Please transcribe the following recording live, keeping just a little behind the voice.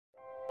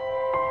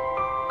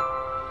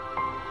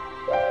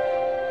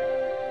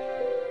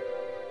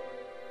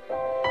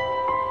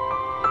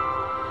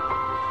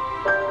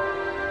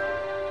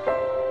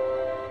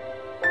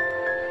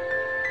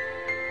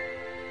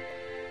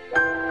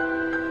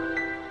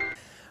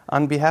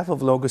On behalf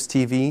of LOGOS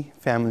TV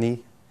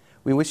family,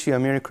 we wish you a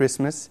Merry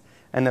Christmas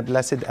and a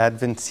blessed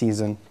Advent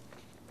season.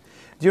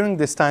 During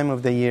this time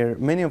of the year,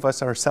 many of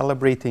us are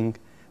celebrating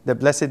the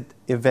blessed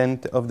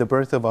event of the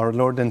birth of our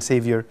Lord and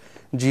Savior,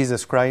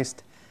 Jesus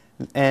Christ,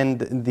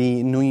 and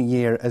the New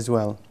Year as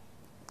well.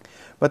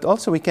 But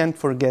also we can't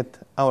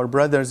forget our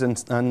brothers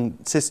and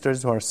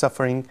sisters who are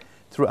suffering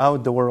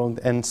throughout the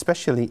world, and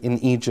especially in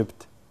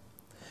Egypt.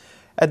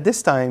 At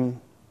this time,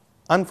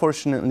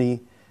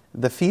 unfortunately,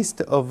 the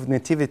Feast of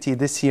Nativity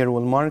this year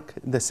will mark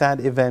the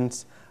sad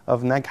events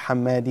of Nag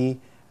Hammadi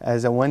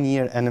as a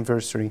 1-year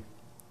anniversary.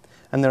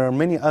 And there are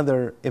many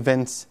other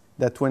events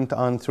that went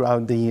on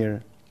throughout the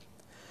year.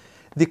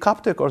 The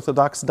Coptic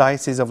Orthodox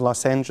Diocese of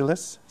Los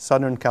Angeles,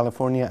 Southern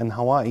California, and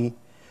Hawaii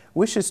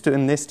wishes to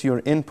enlist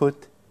your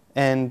input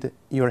and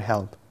your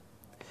help.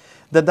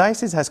 The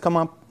diocese has come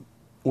up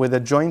with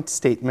a joint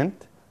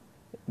statement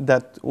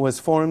that was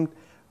formed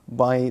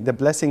by the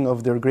blessing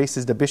of their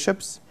graces, the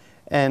bishops,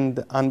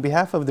 and on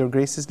behalf of their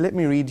graces, let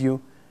me read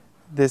you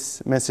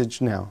this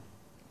message now.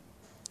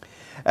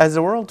 As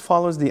the world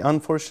follows the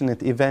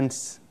unfortunate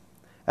events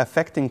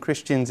affecting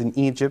Christians in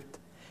Egypt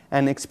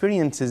and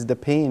experiences the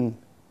pain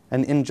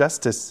and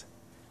injustice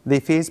they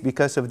face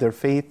because of their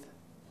faith,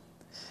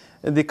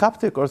 the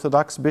Coptic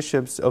Orthodox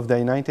bishops of the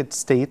United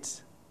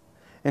States,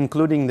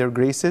 including their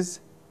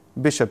graces,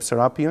 Bishop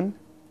Serapion,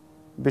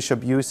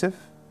 Bishop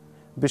Yusuf,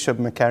 Bishop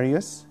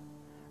Macarius,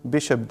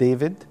 Bishop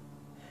David,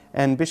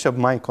 and Bishop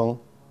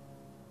Michael,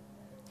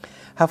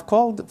 have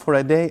called for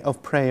a day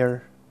of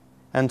prayer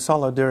and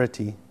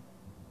solidarity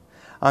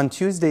on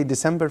Tuesday,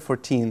 December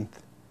 14th,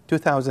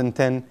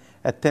 2010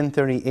 at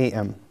 10:30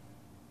 a.m.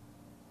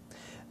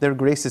 Their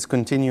graces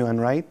continue and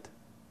write,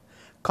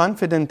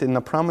 confident in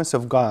the promise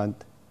of God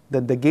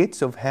that the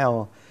gates of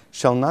hell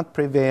shall not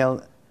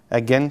prevail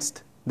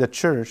against the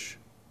church,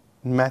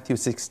 Matthew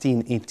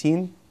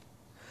 16:18,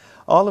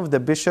 all of the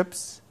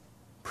bishops,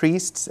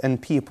 priests,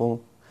 and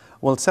people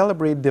will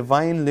celebrate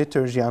divine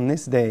liturgy on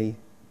this day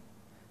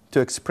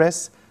to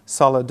express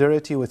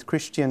solidarity with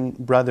Christian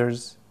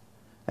brothers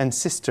and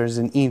sisters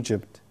in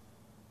Egypt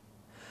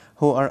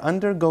who are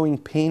undergoing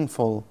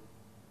painful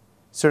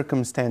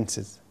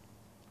circumstances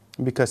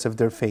because of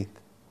their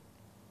faith.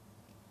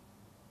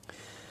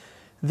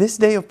 This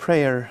day of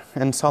prayer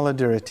and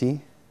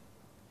solidarity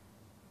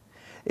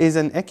is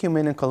an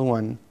ecumenical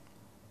one,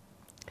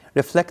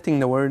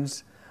 reflecting the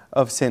words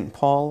of St.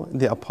 Paul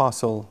the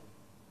Apostle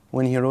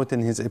when he wrote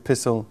in his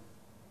epistle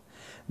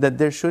that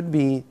there should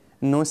be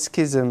no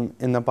schism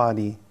in the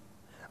body,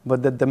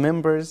 but that the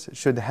members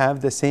should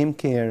have the same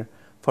care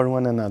for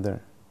one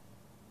another.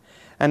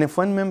 And if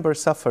one member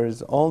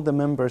suffers, all the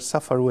members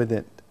suffer with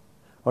it.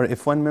 Or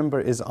if one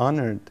member is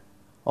honored,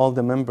 all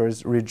the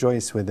members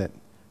rejoice with it.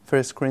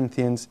 1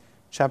 Corinthians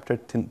chapter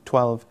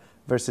 12,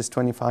 verses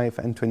 25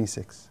 and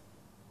 26.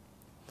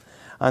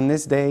 On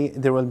this day,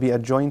 there will be a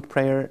joint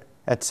prayer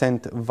at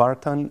St.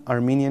 Vartan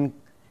Armenian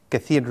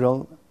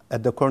Cathedral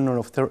at the corner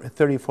of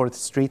 34th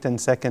Street and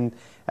 2nd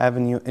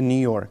Avenue in New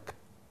York.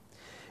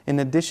 In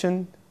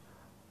addition,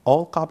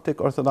 all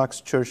Coptic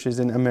Orthodox churches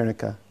in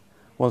America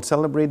will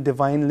celebrate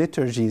divine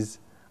liturgies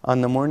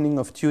on the morning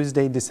of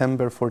Tuesday,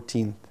 December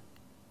 14th.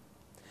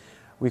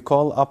 We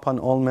call upon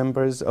all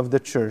members of the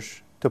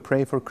church to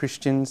pray for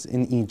Christians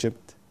in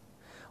Egypt.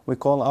 We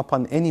call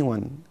upon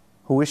anyone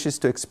who wishes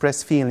to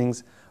express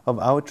feelings of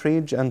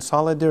outrage and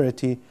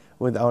solidarity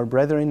with our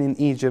brethren in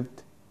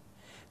Egypt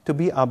to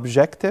be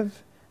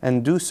objective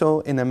and do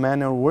so in a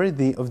manner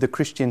worthy of the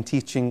Christian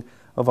teaching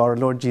of our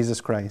Lord Jesus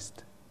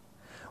Christ.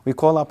 We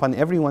call upon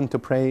everyone to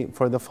pray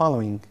for the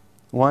following.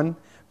 1,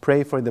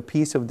 pray for the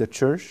peace of the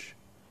church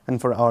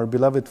and for our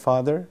beloved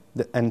Father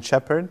and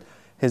Shepherd,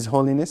 His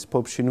Holiness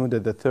Pope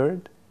Shenouda III.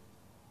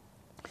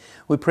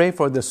 We pray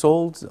for the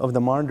souls of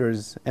the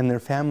martyrs and their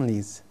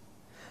families,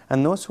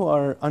 and those who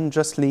are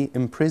unjustly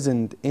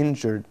imprisoned,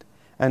 injured,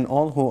 and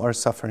all who are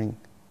suffering.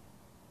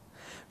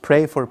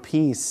 Pray for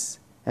peace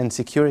and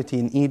security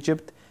in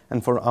Egypt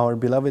and for our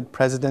beloved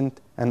President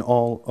and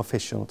all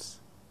officials.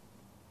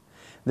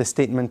 The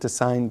statement is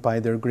signed by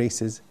their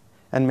graces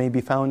and may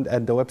be found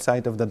at the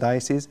website of the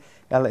diocese,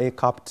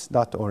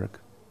 lacopts.org.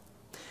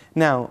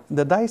 Now,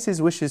 the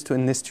diocese wishes to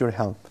enlist your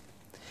help.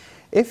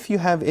 If you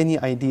have any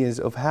ideas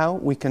of how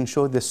we can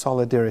show this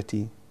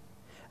solidarity,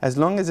 as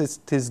long as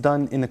it is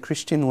done in a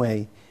Christian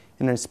way,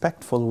 in a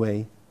respectful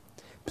way,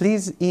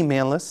 please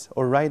email us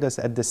or write us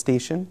at the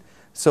station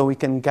so we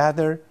can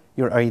gather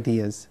your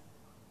ideas.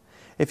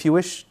 If you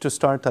wish to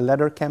start a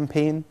letter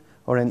campaign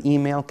or an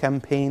email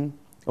campaign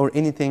or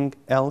anything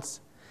else,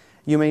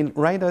 you may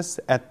write us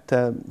at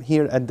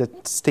here at the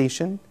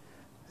station.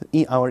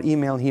 Our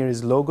email here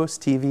is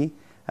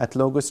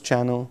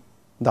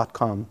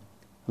logostv@logoschannel.com.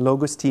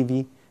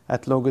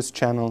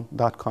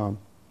 logostv@logoschannel.com.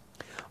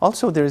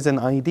 Also, there is an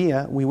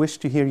idea we wish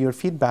to hear your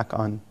feedback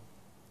on.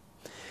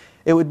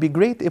 It would be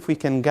great if we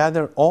can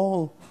gather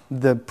all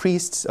the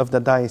priests of the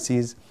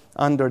diocese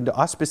under the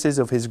auspices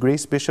of His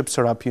Grace Bishop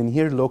Serapion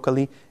here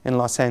locally in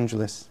Los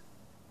Angeles,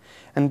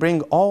 and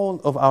bring all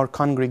of our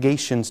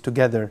congregations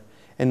together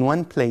in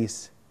one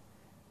place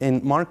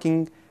in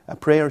marking a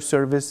prayer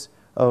service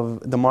of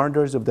the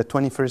martyrs of the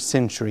 21st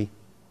century,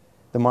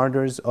 the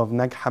martyrs of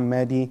Nag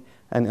Hammadi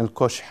and El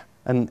Kosh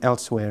and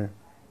elsewhere.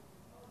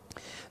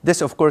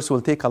 This, of course,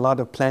 will take a lot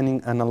of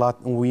planning and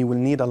we will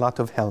need a lot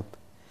of help.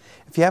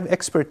 If you have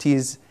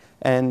expertise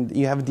and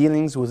you have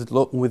dealings with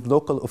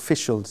local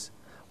officials,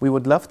 we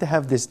would love to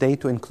have this day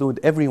to include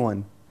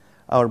everyone,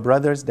 our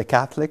brothers, the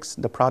Catholics,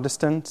 the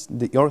Protestants,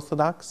 the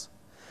Orthodox.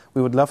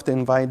 We would love to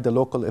invite the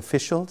local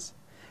officials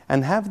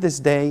and have this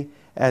day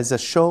as a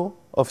show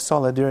of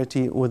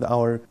solidarity with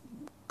our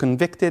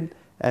convicted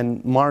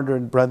and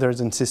martyred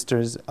brothers and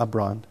sisters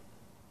abroad.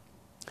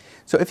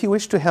 So if you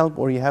wish to help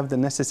or you have the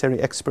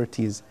necessary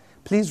expertise,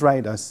 please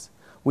write us.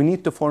 We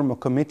need to form a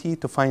committee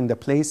to find a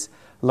place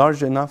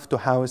large enough to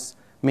house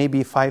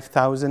maybe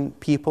 5,000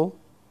 people.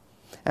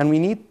 And we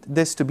need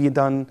this to be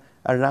done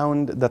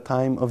around the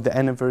time of the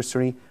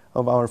anniversary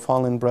of our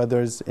fallen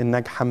brothers in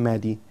Nag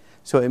Hammadi.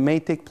 So it may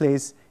take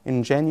place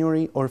in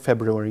January or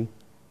February.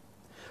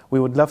 We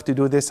would love to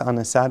do this on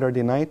a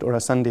Saturday night or a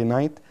Sunday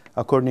night,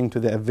 according to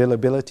the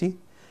availability.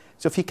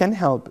 So if you can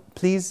help,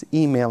 please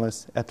email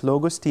us at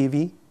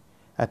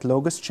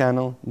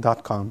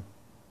logostv@logoschannel.com.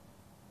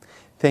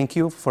 Thank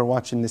you for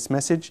watching this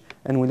message,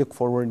 and we look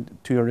forward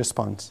to your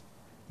response.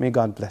 May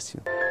God bless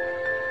you.